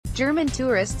German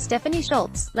tourist Stephanie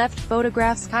Schultz left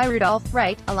photographs Sky Rudolph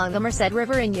Wright along the Merced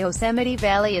River in Yosemite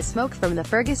Valley as smoke from the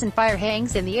Ferguson fire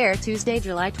hangs in the air Tuesday,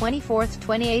 July 24,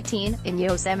 2018, in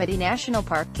Yosemite National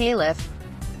Park, Calif.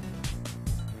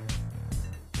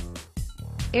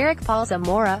 Eric Paul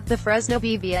Zamora, the Fresno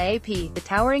BVAP, the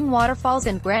towering waterfalls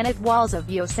and granite walls of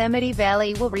Yosemite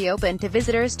Valley will reopen to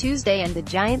visitors Tuesday, and the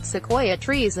giant sequoia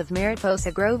trees of Mariposa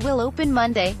Grove will open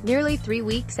Monday, nearly 3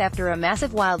 weeks after a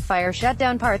massive wildfire shut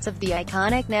down parts of the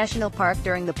iconic national park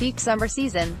during the peak summer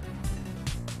season.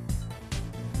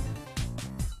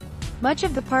 Much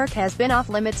of the park has been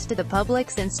off-limits to the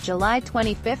public since July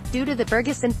 25 due to the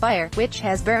Ferguson fire, which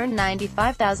has burned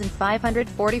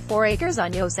 95,544 acres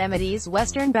on Yosemite's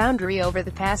western boundary over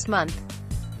the past month.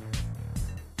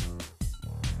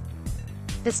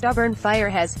 The stubborn fire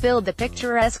has filled the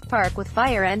picturesque park with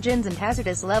fire engines and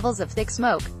hazardous levels of thick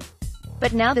smoke.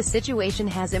 But now the situation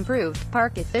has improved,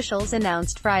 park officials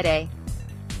announced Friday.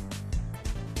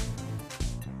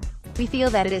 "We feel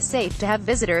that it is safe to have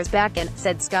visitors back in,"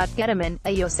 said Scott Getteman, a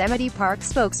Yosemite Park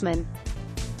spokesman.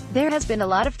 "There has been a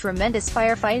lot of tremendous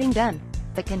firefighting done.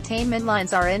 The containment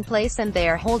lines are in place and they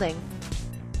are holding.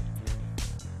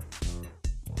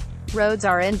 Roads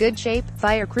are in good shape."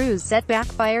 Fire crews set back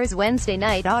fires Wednesday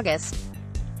night, August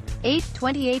 8,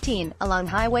 2018, along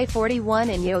Highway 41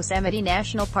 in Yosemite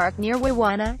National Park near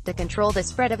Wawona, to control the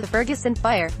spread of the Ferguson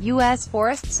fire, U.S.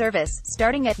 Forest Service,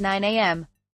 starting at 9 a.m.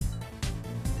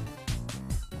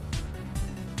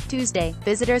 Tuesday,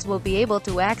 visitors will be able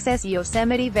to access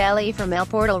Yosemite Valley from El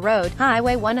Portal Road,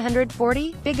 Highway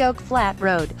 140, Big Oak Flat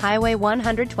Road, Highway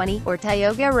 120, or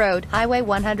Tioga Road, Highway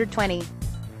 120.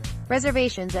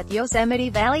 Reservations at Yosemite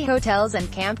Valley hotels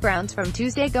and campgrounds from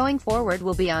Tuesday going forward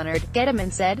will be honored,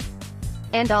 Getteman said.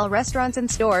 And all restaurants and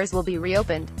stores will be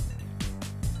reopened.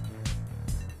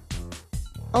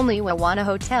 Only Wawona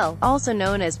Hotel, also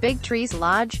known as Big Trees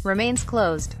Lodge, remains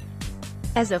closed.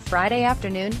 As of Friday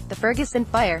afternoon, the Ferguson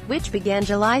fire, which began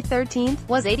July 13,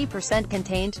 was 80%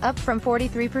 contained, up from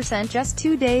 43% just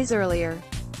 2 days earlier.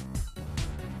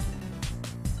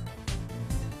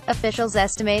 Officials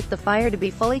estimate the fire to be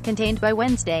fully contained by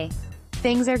Wednesday.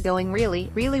 "Things are going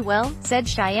really well," said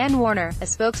Cheyenne Warner, a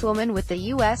spokeswoman with the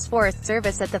U.S. Forest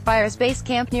Service at the fire's base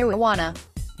camp near Wawona.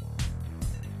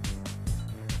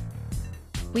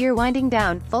 "We are winding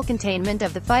down. Full containment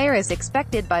of the fire is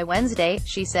expected by Wednesday,"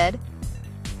 she said.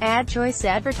 Ad choice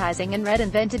advertising and red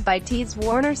invented by Teeds.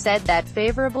 Warner said that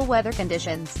favorable weather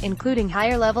conditions, including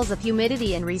higher levels of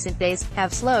humidity in recent days,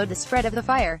 have slowed the spread of the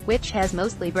fire, which has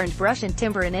mostly burned brush and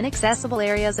timber in inaccessible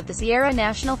areas of the Sierra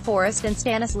National Forest and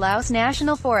Stanislaus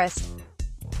National Forest.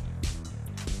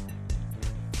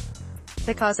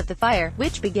 The cause of the fire,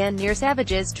 which began near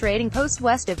Savage's Trading Post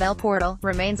west of El Portal,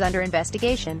 remains under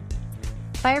investigation.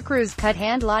 Fire crews cut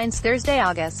hand lines Thursday,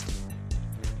 August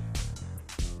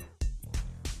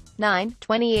 9,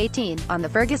 2018, on the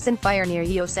Ferguson fire near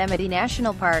Yosemite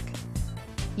National Park.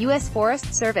 U.S.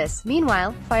 Forest Service.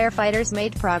 Meanwhile, firefighters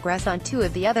made progress on 2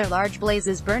 of the other large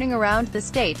blazes burning around the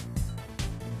state.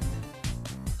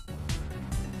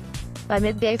 By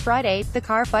midday Friday, the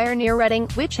Carr fire near Redding,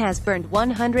 which has burned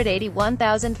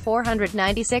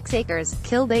 181,496 acres,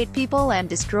 killed 8 people and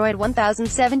destroyed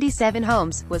 1,077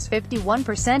 homes, was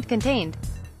 51% contained.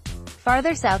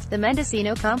 Farther south, the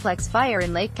Mendocino Complex fire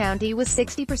in Lake County was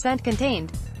 60%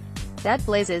 contained. That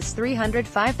blazes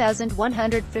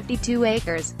 305,152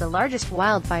 acres, the largest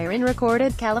wildfire in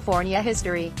recorded California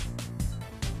history.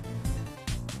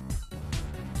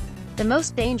 The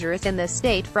most dangerous in the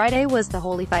state Friday was the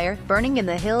Holy Fire, burning in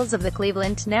the hills of the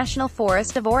Cleveland National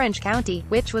Forest of Orange County,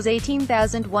 which was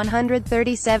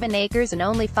 18,137 acres and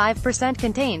only 5%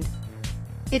 contained.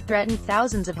 It threatened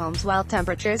thousands of homes while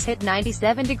temperatures hit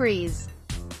 97 degrees.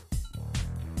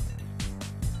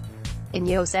 In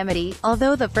Yosemite,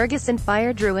 although the Ferguson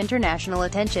fire drew international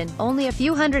attention, only a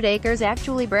few hundred acres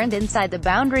actually burned inside the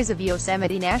boundaries of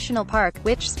Yosemite National Park,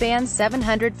 which spans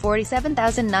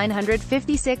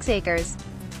 747,956 acres.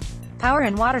 Power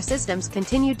and water systems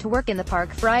continued to work in the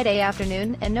park Friday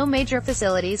afternoon, and no major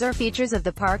facilities or features of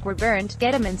the park were burned,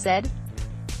 Getteman said.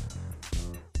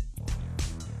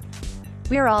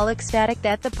 "We're all ecstatic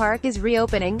that the park is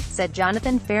reopening," said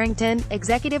Jonathan Farrington,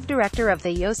 executive director of the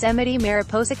Yosemite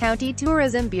Mariposa County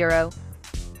Tourism Bureau.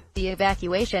 The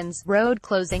evacuations, road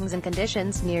closings and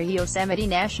conditions near Yosemite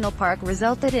National Park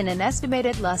resulted in an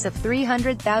estimated loss of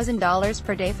 $300,000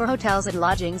 per day for hotels and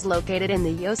lodgings located in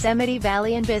the Yosemite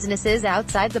Valley and businesses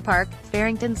outside the park,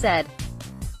 Farrington said.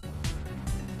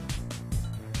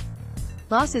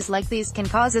 Losses like these can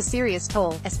cause a serious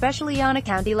toll, especially on a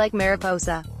county like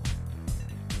Mariposa.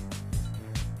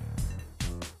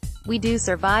 "We do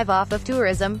survive off of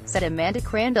tourism," said Amanda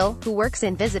Crandall, who works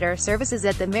in visitor services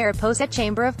at the Mariposa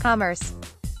Chamber of Commerce.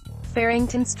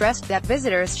 Farrington stressed that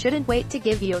visitors shouldn't wait to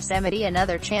give Yosemite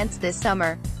another chance this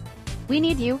summer. "We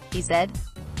need you," he said.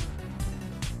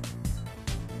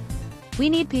 "We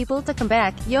need people to come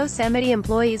back." Yosemite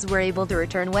employees were able to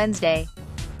return Wednesday.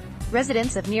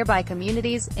 Residents of nearby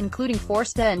communities, including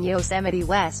Forsta and Yosemite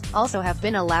West, also have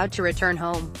been allowed to return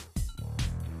home.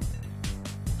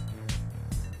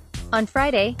 On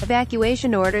Friday,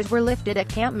 evacuation orders were lifted at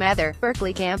Camp Mather,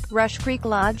 Berkeley Camp, Rush Creek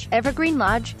Lodge, Evergreen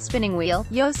Lodge, Spinning Wheel,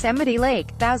 Yosemite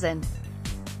Lake, Thousand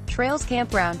Trails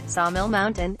Campground, Sawmill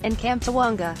Mountain, and Camp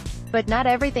Tawonga. But not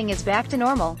everything is back to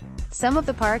normal. Some of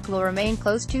the park will remain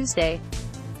closed Tuesday.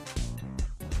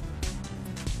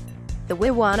 The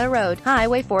Wewanna Road,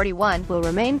 Highway 41, will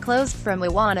remain closed from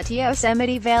Wewanna to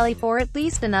Yosemite Valley for at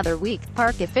least another week,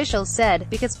 park officials said,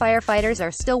 because firefighters are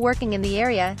still working in the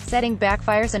area, setting back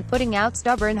fires and putting out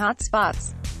stubborn hot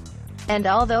spots. And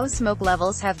although smoke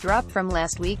levels have dropped from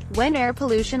last week, when air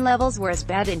pollution levels were as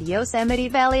bad in Yosemite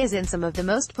Valley as in some of the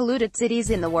most polluted cities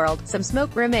in the world, some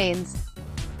smoke remains.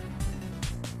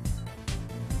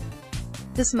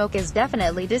 "The smoke is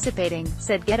definitely dissipating,"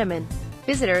 said Getterman.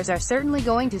 "Visitors are certainly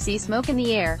going to see smoke in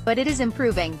the air, but it is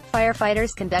improving."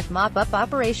 Firefighters conduct mop-up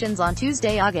operations on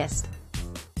Tuesday, August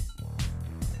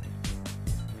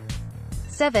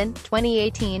 7,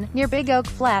 2018, near Big Oak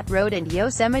Flat Road in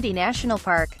Yosemite National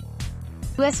Park.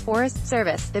 U.S. Forest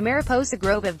Service, the Mariposa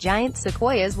Grove of giant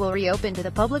sequoias will reopen to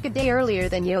the public a day earlier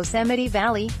than Yosemite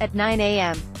Valley, at 9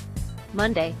 a.m.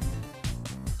 Monday.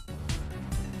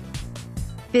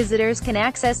 Visitors can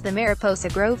access the Mariposa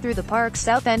Grove through the park's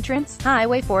south entrance,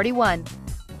 Highway 41.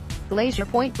 Glacier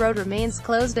Point Road remains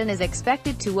closed and is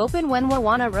expected to open when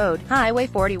Wewanna Road, Highway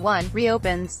 41,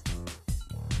 reopens.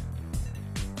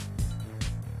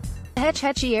 The Hetch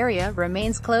Hetchy area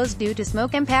remains closed due to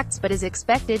smoke impacts but is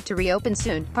expected to reopen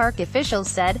soon, park officials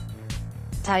said.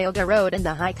 Tioga Road and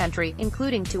the High Country,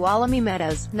 including Tuolumne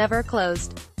Meadows, never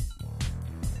closed.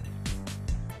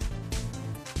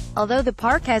 Although the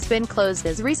park has been closed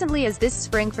as recently as this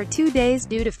spring for 2 days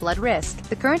due to flood risk,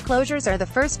 the current closures are the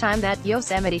first time that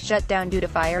Yosemite shut down due to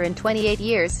fire in 28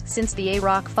 years, since the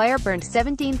A-Rock fire burned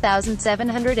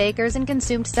 17,700 acres and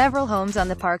consumed several homes on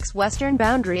the park's western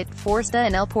boundary at Forsta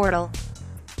and El Portal.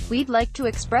 "We'd like to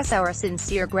express our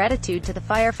sincere gratitude to the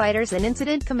firefighters and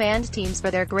incident command teams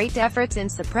for their great efforts in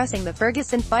suppressing the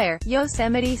Ferguson fire,"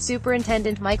 Yosemite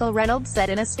Superintendent Michael Reynolds said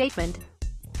in a statement.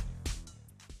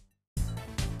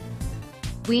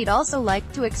 "We'd also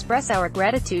like to express our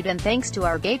gratitude and thanks to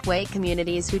our Gateway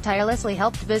communities who tirelessly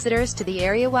helped visitors to the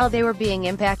area while they were being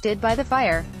impacted by the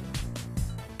fire.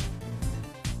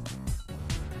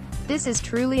 This is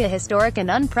truly a historic and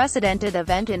unprecedented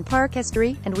event in park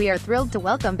history, and we are thrilled to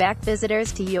welcome back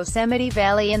visitors to Yosemite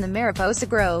Valley and the Mariposa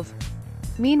Grove."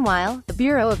 Meanwhile, the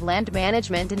Bureau of Land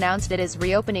Management announced it is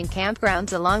reopening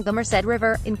campgrounds along the Merced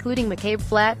River, including McCabe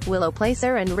Flat, Willow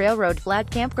Placer and Railroad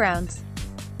Flat campgrounds.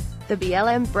 The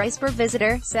BLM Briceburg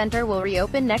Visitor Center will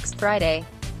reopen next Friday.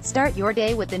 Start your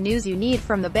day with the news you need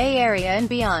from the Bay Area and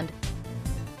beyond.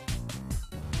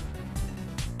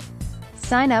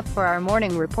 Sign up for our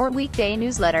Morning Report weekday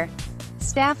newsletter.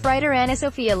 Staff writer Anna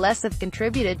Sophia Lesov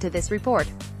contributed to this report.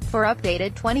 For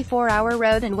updated 24-hour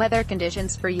road and weather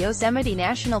conditions for Yosemite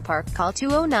National Park, call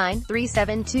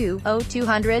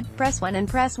 209-372-0200, press 1 and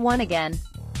press 1 again.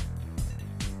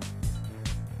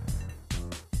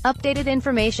 Updated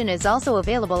information is also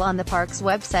available on the park's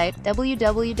website,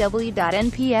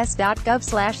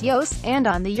 www.nps.gov/yos, and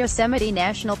on the Yosemite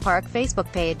National Park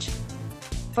Facebook page.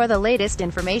 For the latest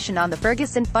information on the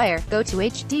Ferguson fire, go to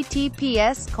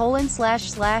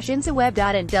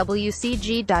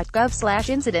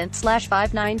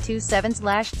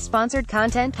https://incaweb.nwcg.gov/incident/5927/ sponsored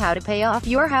content. How to pay off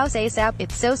your house ASAP.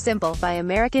 It's so simple. By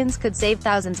Americans could save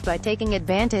thousands by taking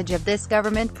advantage of this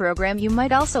government program. You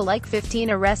might also like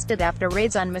 15 arrested after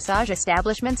raids on massage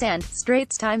establishments and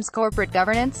Straits Times corporate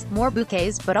governance. More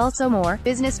bouquets, but also more.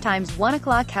 Business Times 1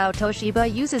 o'clock. How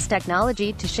Toshiba uses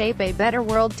technology to shape a better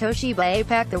world. Toshiba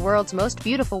APAC, the world's most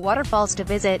beautiful waterfalls to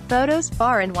visit. Photos,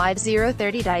 far and wide.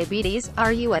 030 Diabetes,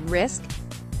 are you at risk?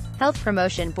 Health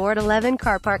Promotion Board. 11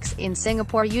 car parks in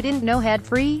Singapore you didn't know had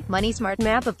free. Money Smart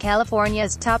map of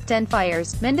California's top 10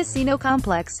 fires. Mendocino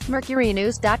Complex.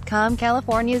 MercuryNews.com.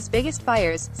 California's biggest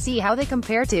fires, see how they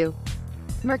compare to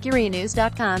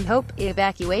MercuryNews.com. Hope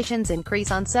evacuations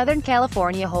increase on Southern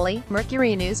California. Holy.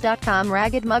 MercuryNews.com.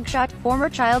 Ragged mugshot, former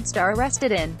child star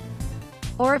arrested in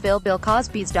Oroville. Bill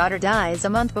Cosby's daughter dies a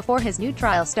month before his new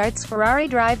trial starts. Ferrari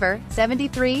driver,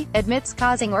 73, admits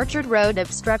causing Orchard Road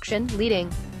obstruction, leading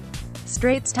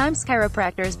Straits Times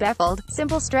chiropractors baffled.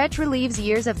 Simple stretch relieves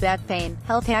years of back pain.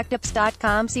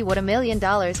 Healthhactips.com. See what $1 million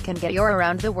can get your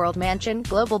around-the-world mansion.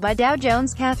 Global by Dow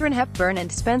Jones. Katharine Hepburn and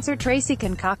Spencer Tracy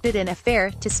concocted an affair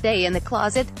to stay in the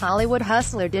closet. Hollywood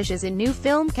hustler dishes in new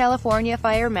film. California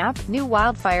fire map. New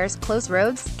wildfires. Close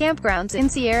roads. Campgrounds in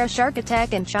Sierra. Shark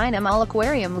attack in China. Mall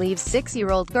aquarium leaves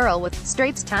 6-year-old girl with.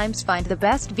 Straits Times. Find the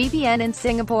best VPN in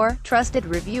Singapore. Trusted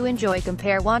review. Enjoy.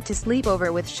 Compare. Want to sleep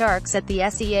over with sharks at the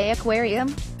SEA Aquarium?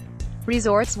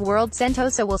 Resorts World.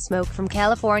 Sentosa will smoke from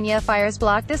California fires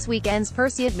block this weekend's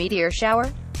Perseid meteor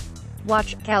shower.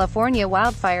 Watch California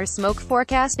wildfire smoke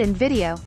forecast in video.